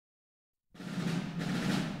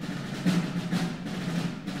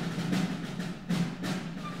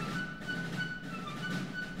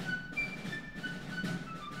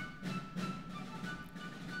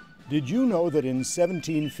Did you know that in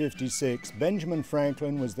 1756, Benjamin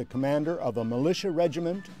Franklin was the commander of a militia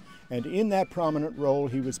regiment, and in that prominent role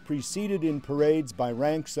he was preceded in parades by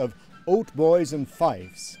ranks of hautboys and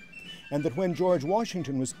fifes, and that when George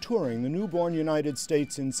Washington was touring the newborn United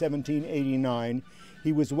States in 1789,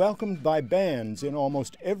 he was welcomed by bands in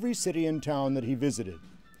almost every city and town that he visited.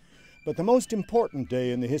 But the most important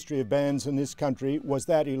day in the history of bands in this country was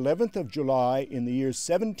that 11th of July in the year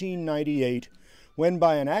 1798, when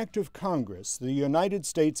by an act of Congress, the United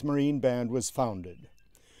States Marine Band was founded.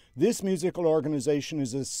 This musical organization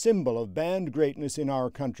is a symbol of band greatness in our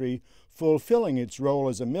country, fulfilling its role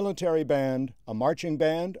as a military band, a marching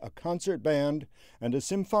band, a concert band, and a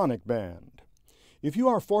symphonic band. If you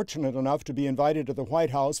are fortunate enough to be invited to the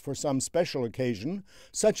White House for some special occasion,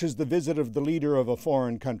 such as the visit of the leader of a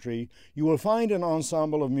foreign country, you will find an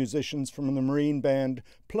ensemble of musicians from the Marine Band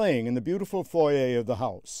playing in the beautiful foyer of the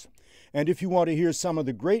house. And if you want to hear some of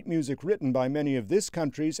the great music written by many of this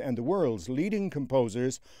country's and the world's leading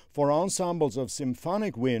composers for ensembles of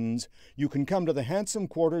symphonic winds, you can come to the handsome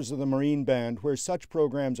quarters of the Marine Band, where such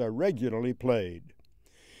programs are regularly played.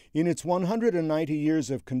 In its 190 years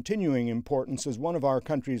of continuing importance as one of our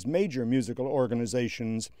country's major musical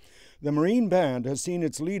organizations, the Marine Band has seen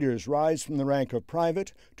its leaders rise from the rank of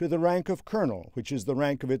private to the rank of colonel, which is the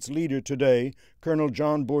rank of its leader today, Colonel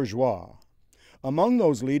John Bourgeois. Among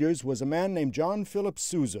those leaders was a man named John Philip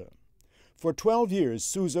Sousa. For 12 years,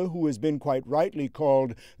 Sousa, who has been quite rightly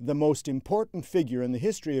called the most important figure in the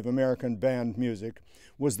history of American band music,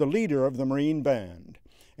 was the leader of the Marine Band.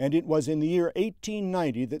 And it was in the year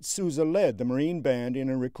 1890 that Sousa led the Marine Band in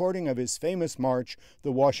a recording of his famous march,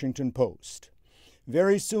 the Washington Post.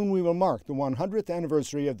 Very soon we will mark the 100th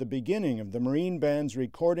anniversary of the beginning of the Marine Band's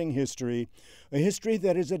recording history, a history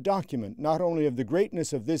that is a document not only of the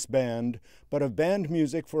greatness of this band, but of band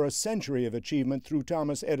music for a century of achievement through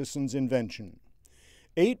Thomas Edison's invention.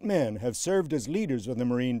 8 men have served as leaders of the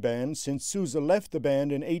Marine Band since Sousa left the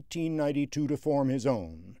band in 1892 to form his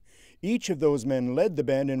own. Each of those men led the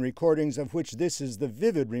band in recordings of which this is the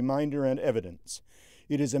vivid reminder and evidence.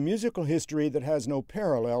 It is a musical history that has no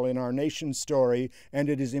parallel in our nation's story, and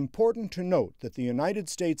it is important to note that the United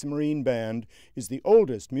States Marine Band is the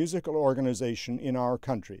oldest musical organization in our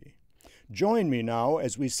country. Join me now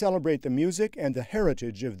as we celebrate the music and the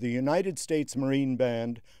heritage of the United States Marine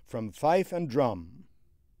Band from fife and drum.